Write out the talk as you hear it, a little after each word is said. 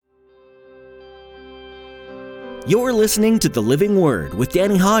You're listening to The Living Word with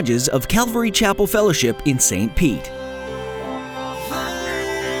Danny Hodges of Calvary Chapel Fellowship in St. Pete.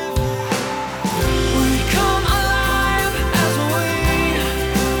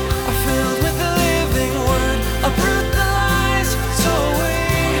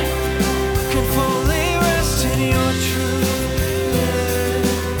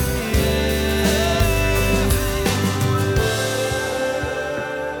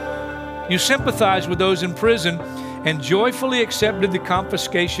 You sympathized with those in prison and joyfully accepted the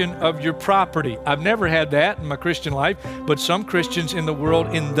confiscation of your property. I've never had that in my Christian life, but some Christians in the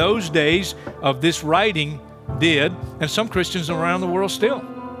world in those days of this writing did, and some Christians around the world still.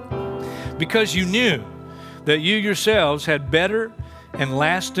 Because you knew that you yourselves had better and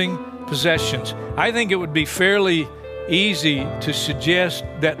lasting possessions. I think it would be fairly easy to suggest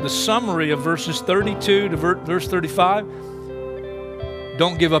that the summary of verses 32 to verse 35,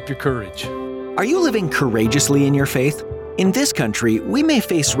 don't give up your courage. Are you living courageously in your faith? In this country, we may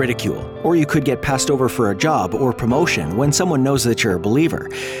face ridicule, or you could get passed over for a job or promotion when someone knows that you're a believer.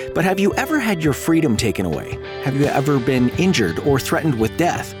 But have you ever had your freedom taken away? Have you ever been injured or threatened with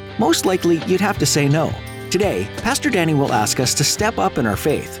death? Most likely, you'd have to say no. Today, Pastor Danny will ask us to step up in our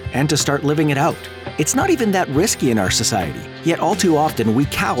faith and to start living it out. It's not even that risky in our society, yet all too often we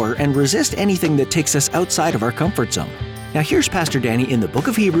cower and resist anything that takes us outside of our comfort zone. Now here's Pastor Danny in the book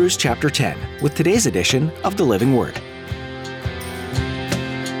of Hebrews chapter 10 with today's edition of The Living Word. To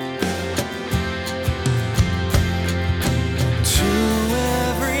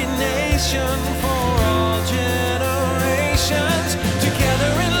every nation for all generations,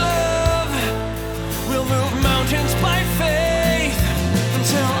 together in love, we'll move mountains by faith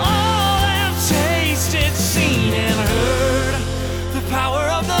until all have tasted, seen, and heard the power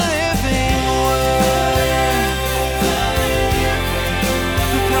of the living word.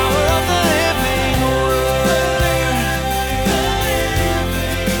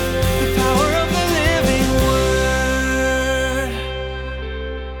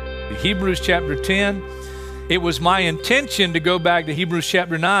 Hebrews chapter 10. It was my intention to go back to Hebrews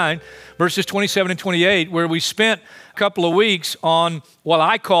chapter 9, verses 27 and 28, where we spent a couple of weeks on what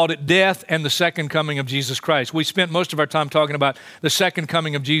I called it death and the second coming of Jesus Christ. We spent most of our time talking about the second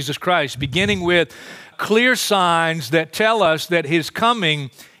coming of Jesus Christ, beginning with clear signs that tell us that his coming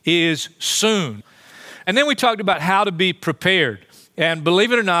is soon. And then we talked about how to be prepared. And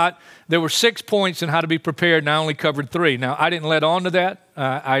believe it or not, there were 6 points on how to be prepared, and I only covered 3. Now, I didn't let on to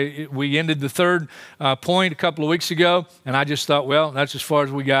that. We ended the third point a couple of weeks ago, and I just thought, well, that's as far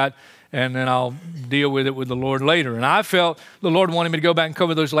as we got, and then I'll deal with it with the Lord later. And I felt the Lord wanted me to go back and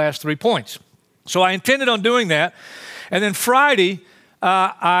cover those last 3 points. So I intended on doing that. And then Friday,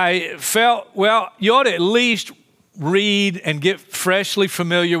 I felt, well, you ought to at least read and get freshly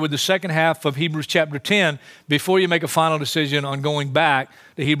familiar with the second half of Hebrews chapter 10 before you make a final decision on going back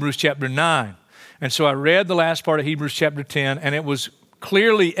to Hebrews chapter 9. And so I read the last part of Hebrews chapter 10, and it was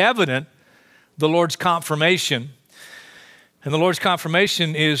clearly evident the Lord's confirmation. And the Lord's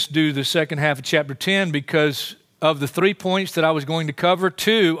confirmation is due to the second half of chapter 10 because of the 3 points that I was going to cover.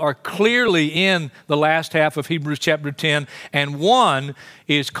 2 are clearly in the last half of Hebrews chapter 10, and 1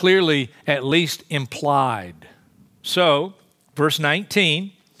 is clearly at least implied. So, verse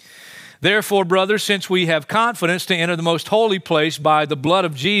 19, therefore, brothers, since we have confidence to enter the most holy place by the blood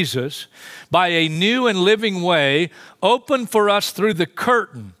of Jesus, by a new and living way, open for us through the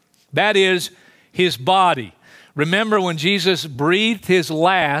curtain, that is, his body. Remember when Jesus breathed his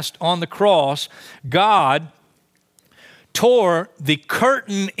last on the cross, God tore the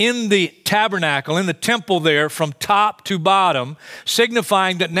curtain in the tabernacle, in the temple there, from top to bottom,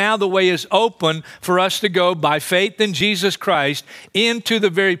 signifying that now the way is open for us to go by faith in Jesus Christ into the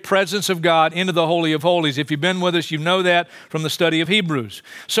very presence of God, into the Holy of Holies. If you've been with us, you know that from the study of Hebrews.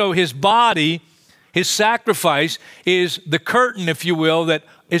 So his body, his sacrifice, is the curtain, if you will, that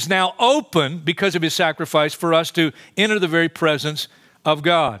is now open because of his sacrifice for us to enter the very presence of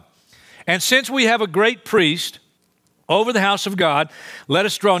God. And since we have a great priest over the house of God, let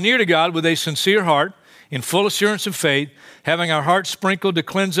us draw near to God with a sincere heart, in full assurance of faith, having our hearts sprinkled to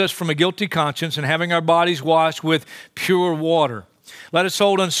cleanse us from a guilty conscience, and having our bodies washed with pure water. Let us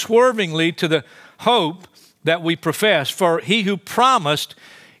hold unswervingly to the hope that we profess, for he who promised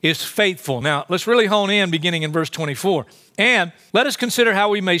is faithful. Now, let's really hone in beginning in verse 24. And let us consider how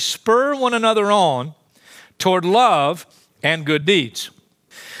we may spur one another on toward love and good deeds.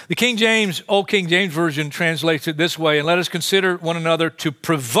 The Old King James Version translates it this way, and let us consider one another to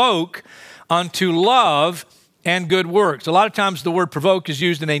provoke unto love and good works. A lot of times the word provoke is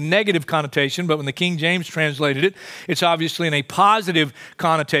used in a negative connotation, but when the King James translated it, it's obviously in a positive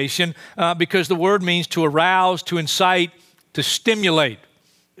connotation because the word means to arouse, to incite, to stimulate.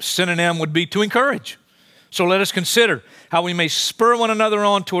 Synonym would be to encourage. So let us consider how we may spur one another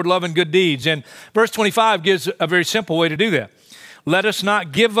on toward love and good deeds. And verse 25 gives a very simple way to do that. Let us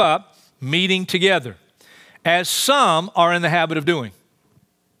not give up meeting together, as some are in the habit of doing,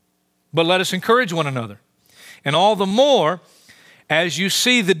 but let us encourage one another. And all the more as you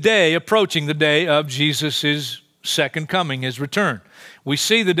see the day approaching, the day of Jesus' second coming, his return. We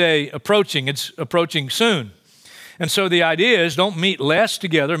see the day approaching. It's approaching soon. And so the idea is don't meet less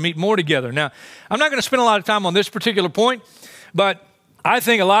together, meet more together. Now, I'm not going to spend a lot of time on this particular point, but I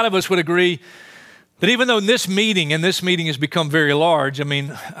think a lot of us would agree that even though this meeting has become very large, I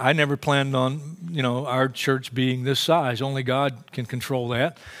mean, I never planned on, our church being this size. Only God can control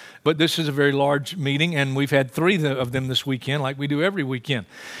that. But this is a very large meeting, and we've had 3 of them this weekend, like we do every weekend.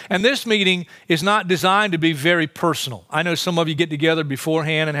 And this meeting is not designed to be very personal. I know some of you get together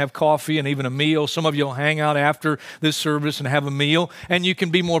beforehand and have coffee and even a meal. Some of you will hang out after this service and have a meal, and you can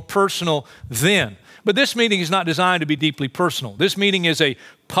be more personal then. But this meeting is not designed to be deeply personal. This meeting is a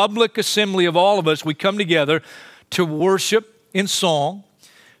public assembly of all of us. We come together to worship in song.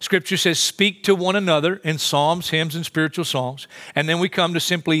 Scripture says, speak to one another in psalms, hymns, and spiritual songs. And then we come to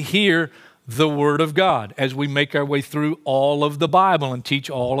simply hear the Word of God as we make our way through all of the Bible and teach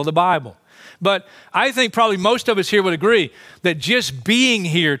all of the Bible. But I think probably most of us here would agree that just being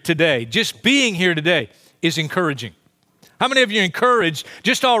here today is encouraging. How many of you are encouraged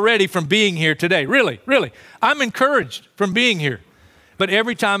just already from being here today? Really? I'm encouraged from being here. But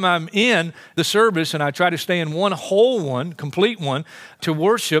every time I'm in the service, and I try to stay in one whole one, complete one, to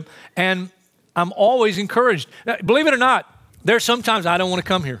worship, and I'm always encouraged. Now, believe it or not, there's sometimes I don't want to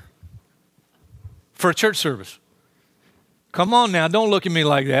come here for a church service. Come on now, don't look at me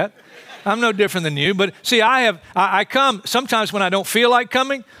like that. I'm no different than you. But see, I come sometimes when I don't feel like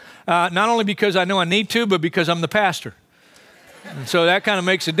coming, not only because I know I need to, but because I'm the pastor. And so that kind of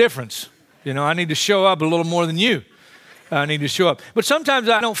makes a difference. I need to show up a little more than you. I need to show up. But sometimes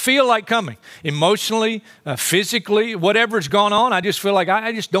I don't feel like coming. Emotionally, physically, whatever's gone on, I just feel like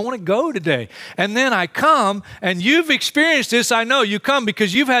I just don't want to go today. And then I come, and you've experienced this. I know you come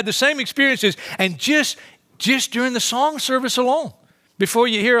because you've had the same experiences. And just during the song service alone, before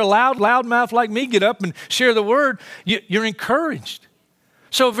you hear a loud mouth like me get up and share the word, you're encouraged.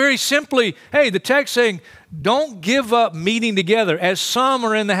 So very simply, hey, the text saying, don't give up meeting together as some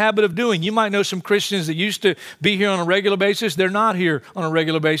are in the habit of doing. You might know some Christians that used to be here on a regular basis. They're not here on a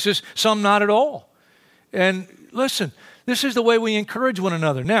regular basis. Some not at all. And listen, this is the way we encourage one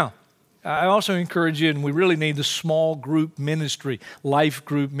another. Now, I also encourage you, and we really need the small group ministry, life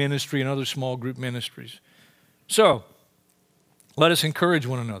group ministry, and other small group ministries. So, let us encourage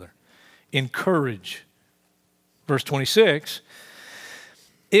one another. Encourage. Verse 26,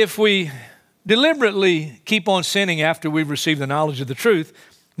 if we deliberately keep on sinning after we've received the knowledge of the truth,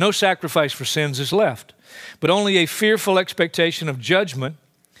 no sacrifice for sins is left, but only a fearful expectation of judgment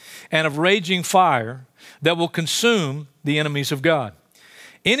and of raging fire that will consume the enemies of God.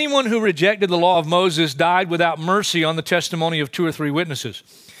 Anyone who rejected the law of Moses died without mercy on the testimony of 2 or 3 witnesses.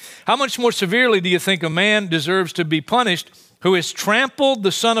 How much more severely do you think a man deserves to be punished who has trampled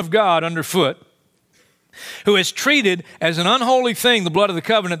the Son of God underfoot, who has treated as an unholy thing the blood of the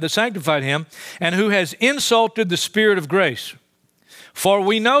covenant that sanctified him, and who has insulted the Spirit of grace? For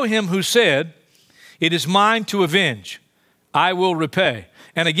we know him who said, it is mine to avenge, I will repay.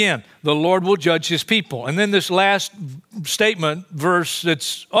 And again, the Lord will judge his people. And then this last statement, verse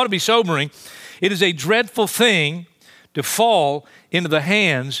that ought to be sobering, it is a dreadful thing to fall into the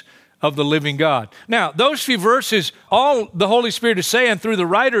hands of the living God. Now, those few verses, all the Holy Spirit is saying through the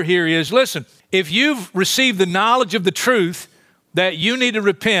writer here is, listen, if you've received the knowledge of the truth that you need to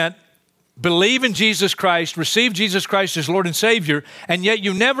repent, believe in Jesus Christ, receive Jesus Christ as Lord and Savior, and yet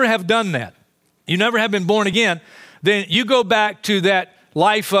you never have done that, you never have been born again, then you go back to that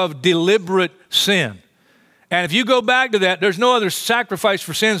life of deliberate sin. And if you go back to that, there's no other sacrifice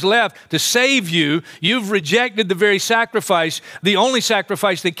for sins left to save you. You've rejected the very sacrifice, the only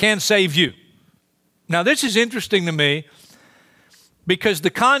sacrifice that can save you. Now, this is interesting to me because the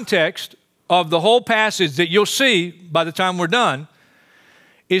context of the whole passage that you'll see by the time we're done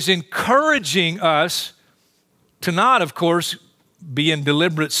is encouraging us to not, of course, be in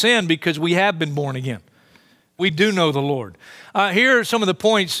deliberate sin because we have been born again. We do know the Lord. Here are some of the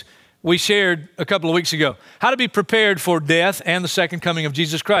points we shared a couple of weeks ago. How to be prepared for death and the second coming of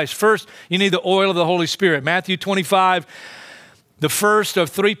Jesus Christ. First, you need the oil of the Holy Spirit. Matthew 25, the first of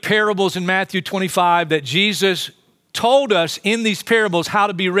 3 parables in Matthew 25 that Jesus told us in these parables how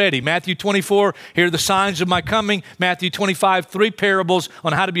to be ready. Matthew 24, here are the signs of my coming. Matthew 25, 3 parables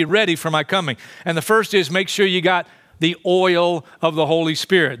on how to be ready for my coming. And the first is make sure you got the oil of the Holy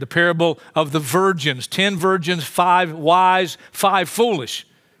Spirit. The parable of the virgins, 10 virgins, 5 wise, 5 foolish.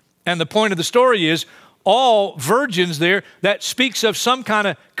 And the point of the story is all virgins there, that speaks of some kind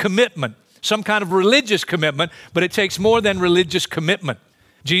of commitment, some kind of religious commitment, but it takes more than religious commitment.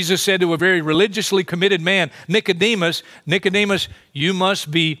 Jesus said to a very religiously committed man, Nicodemus, you must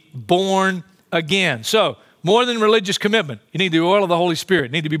be born again. So, more than religious commitment, you need the oil of the Holy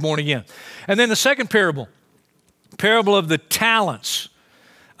Spirit, you need to be born again. And then the second parable of the talents,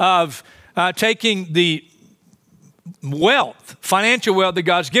 of taking the wealth, financial wealth that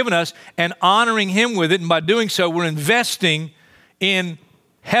God's given us and honoring Him with it. And by doing so, we're investing in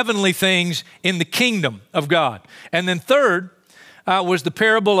heavenly things in the kingdom of God. And then third was the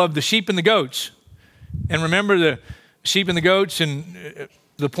parable of the sheep and the goats. And remember the sheep and the goats, and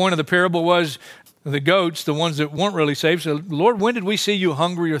the point of the parable was the goats, the ones that weren't really saved, said, Lord, when did we see you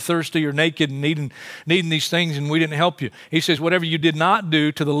hungry or thirsty or naked and needing these things and we didn't help you? He says, whatever you did not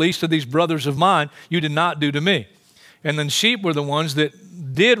do to the least of these brothers of mine, you did not do to me. And then sheep were the ones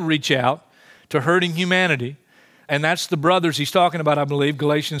that did reach out to hurting humanity. And that's the brothers he's talking about, I believe.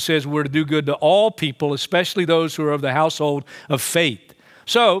 Galatians says we're to do good to all people, especially those who are of the household of faith.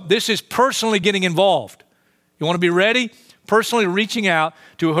 So this is personally getting involved. You want to be ready? Personally reaching out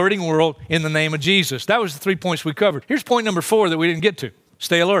to a hurting world in the name of Jesus. That was the 3 points we covered. Here's point number 4 that we didn't get to.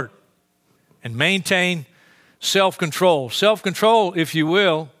 Stay alert and maintain self-control. Self-control, if you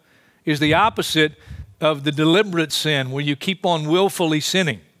will, is the opposite of the deliberate sin where you keep on willfully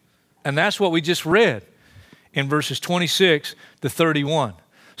sinning. And that's what we just read in verses 26 to 31.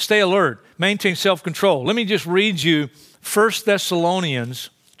 Stay alert, maintain self-control. Let me just read you 1 Thessalonians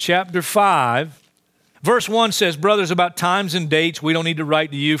chapter 5. Verse 1 says, brothers, about times and dates we don't need to write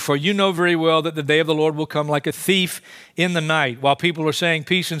to you, for you know very well that the day of the Lord will come like a thief in the night. While people are saying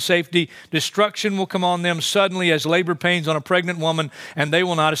peace and safety, destruction will come on them suddenly as labor pains on a pregnant woman, and they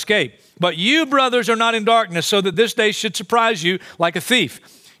will not escape. But you, brothers, are not in darkness, so that this day should surprise you like a thief.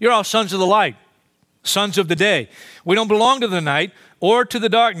 You're all sons of the light, sons of the day. We don't belong to the night or to the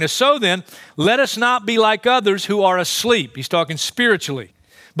darkness. So then, let us not be like others who are asleep. He's talking spiritually.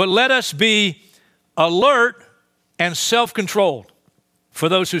 But let us be alert and self-controlled. For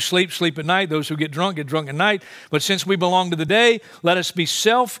those who sleep, sleep at night. Those who get drunk at night. But since we belong to the day, let us be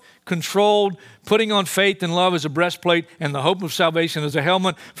self-controlled, putting on faith and love as a breastplate and the hope of salvation as a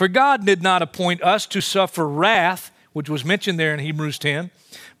helmet. For God did not appoint us to suffer wrath, which was mentioned there in Hebrews 10,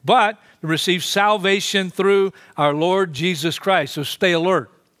 but to receive salvation through our Lord Jesus Christ. So stay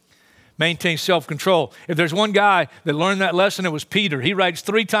alert. Maintain self-control. If there's one guy that learned that lesson, it was Peter. He writes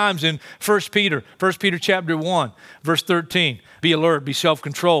 3 times in 1 Peter chapter 1, verse 13, be alert, be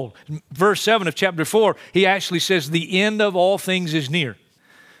self-controlled. Verse 7 of chapter 4, he actually says the end of all things is near.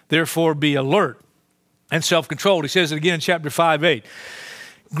 Therefore, be alert and self-controlled. He says it again in chapter 5:8.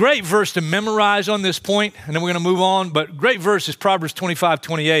 Great verse to memorize on this point, and then we're going to move on, but great verse is Proverbs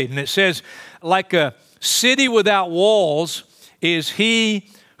 25:28, and it says, like a city without walls is he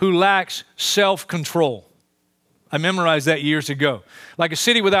who lacks self-control. I memorized that years ago. Like a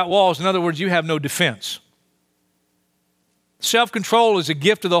city without walls, in other words, you have no defense. Self-control is a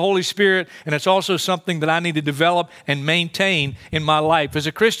gift of the Holy Spirit, and it's also something that I need to develop and maintain in my life as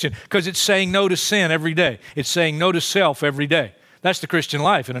a Christian, because it's saying no to sin every day. It's saying no to self every day. That's the Christian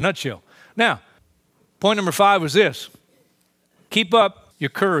life in a nutshell. Now, point number 5 was this. Keep up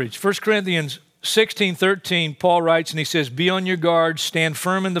your courage. 1 Corinthians 16:13, Paul writes, and he says, be on your guard, stand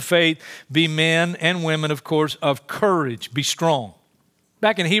firm in the faith, be men and women, of course, of courage, be strong.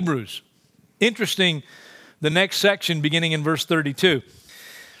 Back in Hebrews, interesting, the next section beginning in verse 32.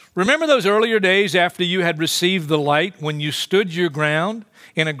 Remember those earlier days after you had received the light when you stood your ground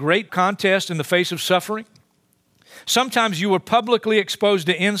in a great contest in the face of suffering? Sometimes you were publicly exposed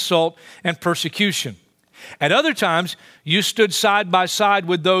to insult and persecution. At other times, you stood side by side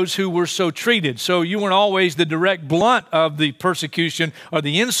with those who were so treated. So you weren't always the direct blunt of the persecution or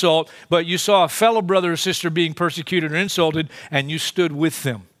the insult, but you saw a fellow brother or sister being persecuted or insulted, and you stood with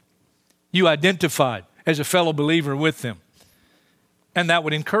them. You identified as a fellow believer with them, and that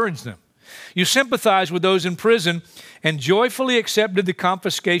would encourage them. You sympathized with those in prison and joyfully accepted the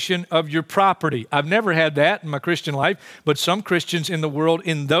confiscation of your property. I've never had that in my Christian life, but some Christians in the world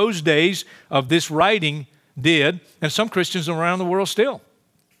in those days of this writing did, and some Christians around the world still.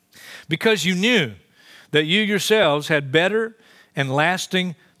 Because you knew that you yourselves had better and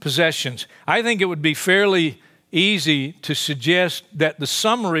lasting possessions. I think it would be fairly easy to suggest that the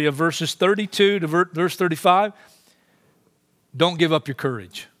summary of verses 32 to verse 35, don't give up your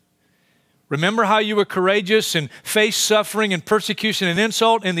courage. Remember how you were courageous and faced suffering and persecution and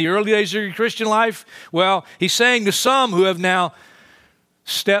insult in the early days of your Christian life? Well, he's saying to some who have now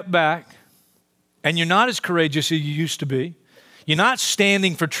stepped back, and you're not as courageous as you used to be. You're not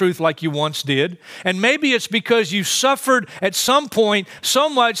standing for truth like you once did. And maybe it's because you suffered at some point so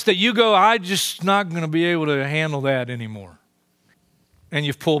much that you go, I'm just not going to be able to handle that anymore. And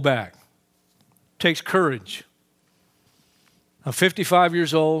you've pulled back. It takes courage. I'm 55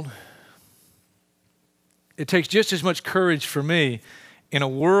 years old. It takes just as much courage for me in a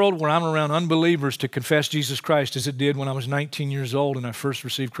world where I'm around unbelievers to confess Jesus Christ as it did when I was 19 years old and I first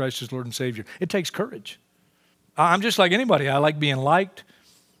received Christ as Lord and Savior. It takes courage. I'm just like anybody. I like being liked.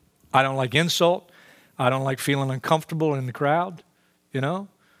 I don't like insult. I don't like feeling uncomfortable in the crowd, you know.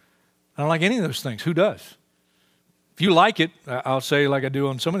 I don't like any of those things. Who does? If you like it, I'll say like I do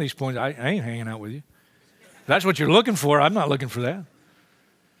on some of these points, I ain't hanging out with you. If that's what you're looking for. I'm not looking for that.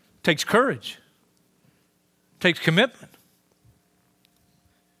 It takes courage. It takes commitment.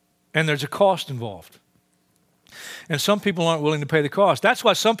 And there's a cost involved. And some people aren't willing to pay the cost. That's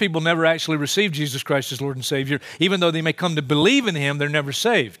why some people never actually receive Jesus Christ as Lord and Savior. Even though they may come to believe in Him, they're never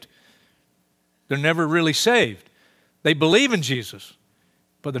saved. They're never really saved. They believe in Jesus,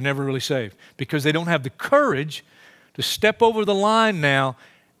 but they're never really saved because they don't have the courage to step over the line now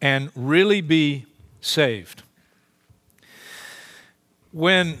and really be saved.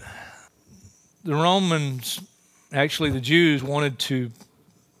 When the Romans, actually the Jews, wanted to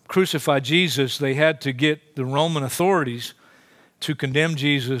crucify Jesus, they had to get the Roman authorities to condemn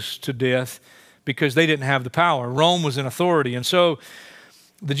Jesus to death because they didn't have the power. Rome was an authority. And so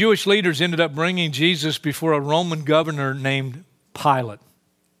the Jewish leaders ended up bringing Jesus before a Roman governor named Pilate.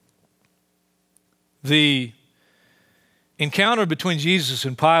 The encounter between Jesus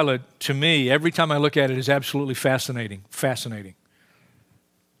and Pilate, to me, every time I look at it, is absolutely fascinating. Fascinating.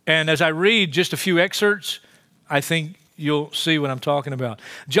 And as I read just a few excerpts, I think you'll see what I'm talking about.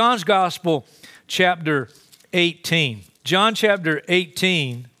 John's Gospel, chapter 18. John chapter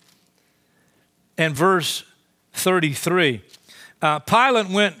 18 and verse 33. Pilate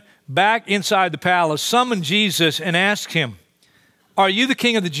went back inside the palace, summoned Jesus, and asked him, "Are you the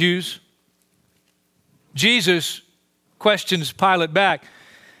king of the Jews?" Jesus questions Pilate back.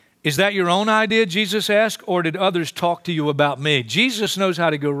 "Is that your own idea," Jesus asked, "or did others talk to you about me?" Jesus knows how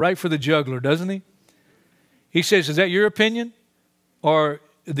to go right for the jugular, doesn't he? He says, "Is that your opinion or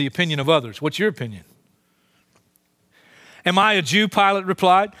the opinion of others? What's your opinion?" "Am I a Jew?" Pilate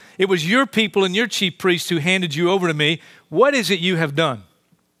replied. "It was your people and your chief priests who handed you over to me. What is it you have done?"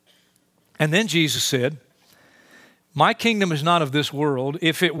 And then Jesus said, "My kingdom is not of this world.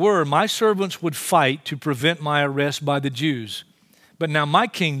 If it were, my servants would fight to prevent my arrest by the Jews. But now my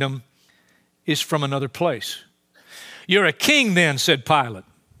kingdom is from another place." "You're a king then," said Pilate.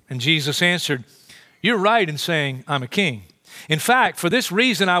 And Jesus answered, "You're right in saying I'm a king. In fact, for this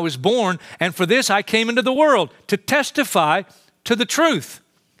reason I was born, and for this I came into the world, to testify to the truth.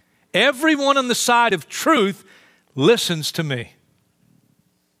 Everyone on the side of truth listens to me."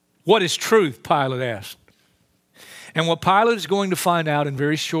 "What is truth?" Pilate asked. And what Pilate is going to find out in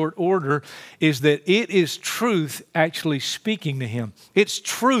very short order is that it is truth actually speaking to him. It's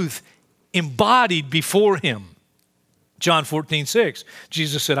truth embodied before him. John 14:6,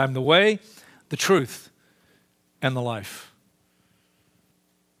 Jesus said, "I'm the way, the truth, and the life."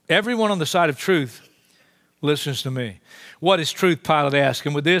 Everyone on the side of truth listens to me. "What is truth?" Pilate asked.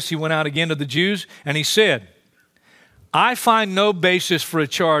 And with this, he went out again to the Jews, and he said, "I find no basis for a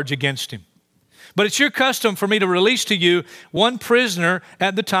charge against him. But it's your custom for me to release to you one prisoner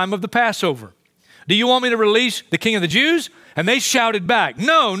at the time of the Passover. Do you want me to release the king of the Jews?" And they shouted back,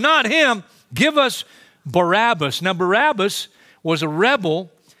 "No, not him. Give us Barabbas." Now, Barabbas was a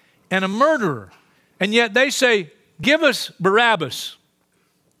rebel and a murderer. And yet they say, "Give us Barabbas."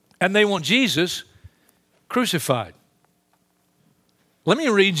 And they want Jesus crucified. Let me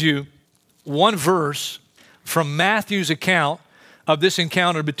read you one verse from Matthew's account of this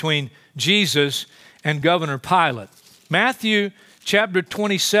encounter between Jesus and Governor Pilate. Matthew chapter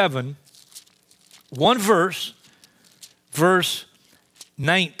 27, one verse, verse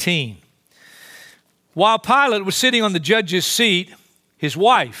 19. While Pilate was sitting on the judge's seat, his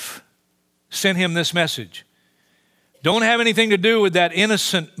wife sent him this message: "Don't have anything to do with that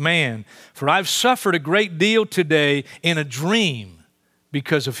innocent man, for I've suffered a great deal today in a dream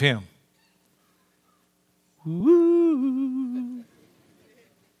because of him." Woo.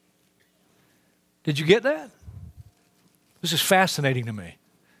 Did you get that? This is fascinating to me.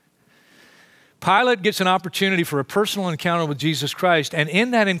 Pilate gets an opportunity for a personal encounter with Jesus Christ. And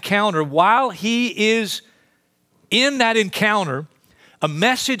in that encounter, while he is in that encounter, a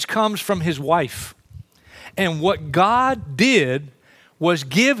message comes from his wife. And what God did was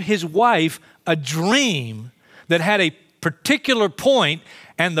give his wife a dream that had a particular point,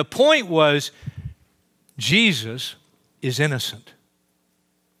 and the point was Jesus is innocent.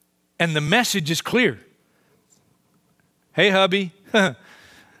 And the message is clear. Hey, hubby,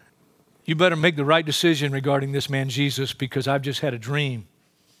 you better make the right decision regarding this man Jesus, because I've just had a dream.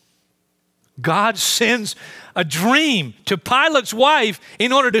 God sends a dream to Pilate's wife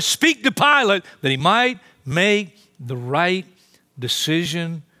in order to speak to Pilate that he might make the right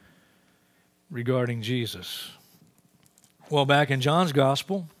decision regarding Jesus. Well, back in John's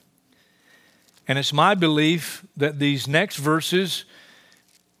gospel, and it's my belief that these next verses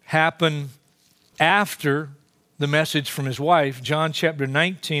happen after the message from his wife. John chapter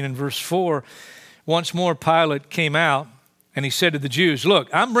 19 and verse 4, once more Pilate came out and he said to the Jews, look,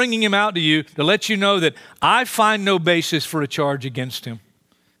 I'm bringing him out to you to let you know that I find no basis for a charge against him.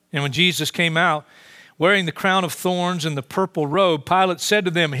 And when Jesus came out, wearing the crown of thorns and the purple robe, Pilate said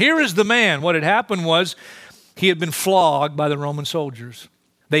to them, here is the man. What had happened was he had been flogged by the Roman soldiers.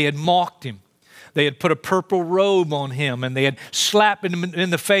 They had mocked him. They had put a purple robe on him, and they had slapped him in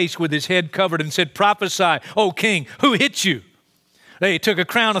the face with his head covered and said, prophesy, O king, who hit you? They took a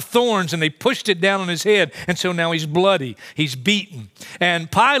crown of thorns and they pushed it down on his head, and so now he's bloody, he's beaten. And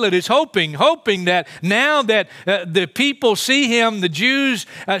Pilate is hoping that now that the people see him, the Jews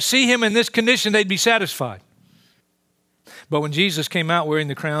see him in this condition, they'd be satisfied. But when Jesus came out wearing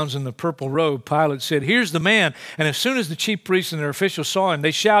the crowns and the purple robe, Pilate said, here's the man. And as soon as the chief priests and their officials saw him,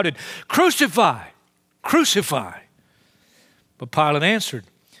 they shouted, crucify, crucify. But Pilate answered,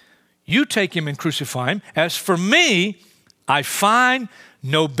 you take him and crucify him. As for me, I find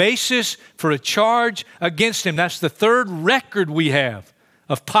no basis for a charge against him. That's the third record we have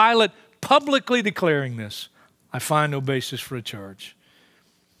of Pilate publicly declaring this. I find no basis for a charge.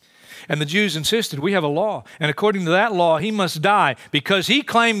 And the Jews insisted, we have a law, and according to that law, he must die because he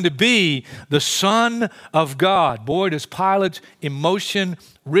claimed to be the Son of God. Boy, does Pilate's emotion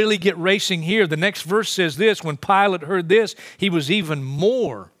really get racing here. The next verse says this, when Pilate heard this, he was even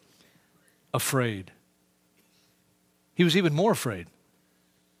more afraid. He was even more afraid.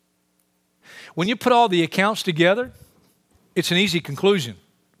 When you put all the accounts together, it's an easy conclusion.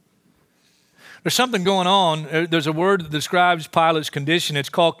 There's something going on. There's a word that describes Pilate's condition. It's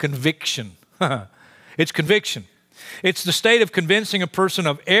called conviction. It's conviction. It's the state of convincing a person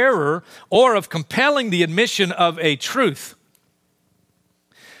of error or of compelling the admission of a truth.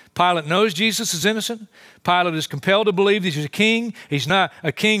 Pilate knows Jesus is innocent. Pilate is compelled to believe that he's a king. He's not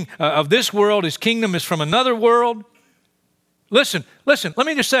a king of this world. His kingdom is from another world. Listen, let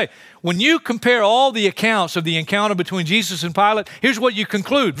me just say, when you compare all the accounts of the encounter between Jesus and Pilate, here's what you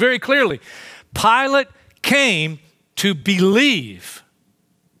conclude very clearly. Pilate came to believe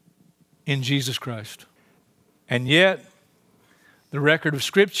in Jesus Christ. And yet, the record of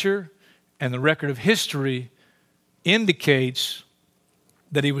Scripture and the record of history indicates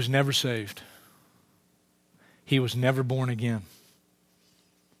that he was never saved. He was never born again.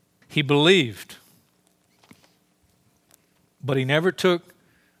 He believed, but he never took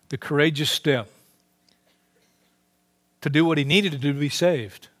the courageous step to do what he needed to do to be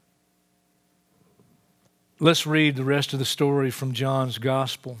saved. Let's read the rest of the story from John's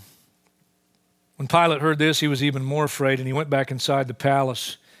gospel. When Pilate heard this, he was even more afraid, and he went back inside the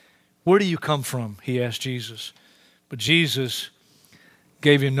palace. Where do you come from? He asked Jesus. But Jesus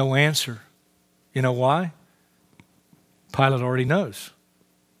gave him no answer. You know why? Pilate already knows.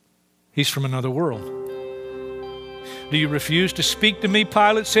 He's from another world. Do you refuse to speak to me?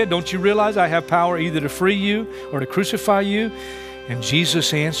 Pilate said. Don't you realize I have power either to free you or to crucify you? And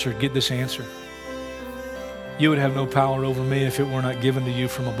Jesus answered, get this answer. You would have no power over me if it were not given to you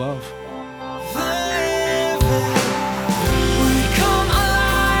from above.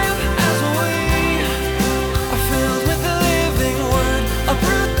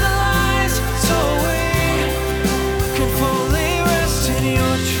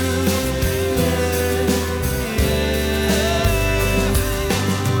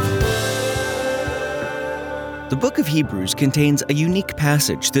 The book of Hebrews contains a unique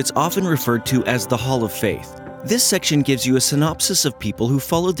passage that's often referred to as the Hall of Faith. This section gives you a synopsis of people who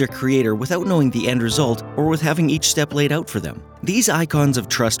followed their Creator without knowing the end result or with having each step laid out for them. These icons of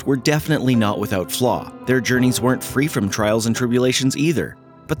trust were definitely not without flaw. Their journeys weren't free from trials and tribulations either.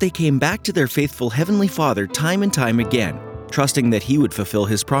 But they came back to their faithful Heavenly Father time and time again, trusting that He would fulfill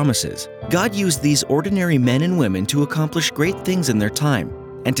His promises. God used these ordinary men and women to accomplish great things in their time.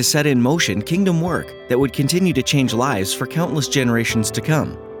 and to set in motion kingdom work that would continue to change lives for countless generations to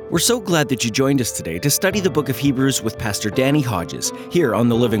come. We're so glad that you joined us today to study the book of Hebrews with Pastor Danny Hodges here on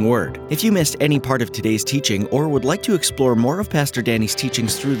The Living Word. If you missed any part of today's teaching or would like to explore more of Pastor Danny's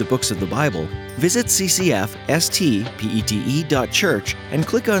teachings through the books of the Bible, visit ccfstpete.church and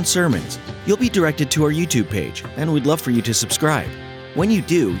click on Sermons. You'll be directed to our YouTube page, and we'd love for you to subscribe. When you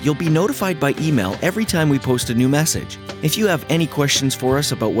do, you'll be notified by email every time we post a new message. If you have any questions for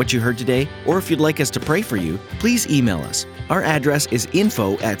us about what you heard today, or if you'd like us to pray for you, please email us. Our address is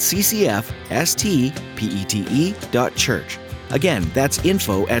info@ccfstpete.church. Again, that's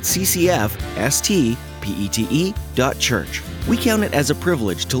info@ccfstpete.church. We count it as a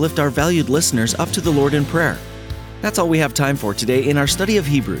privilege to lift our valued listeners up to the Lord in prayer. That's all we have time for today in our study of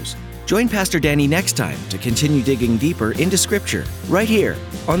Hebrews. Join Pastor Danny next time to continue digging deeper into Scripture, right here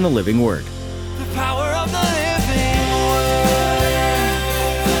on The Living Word.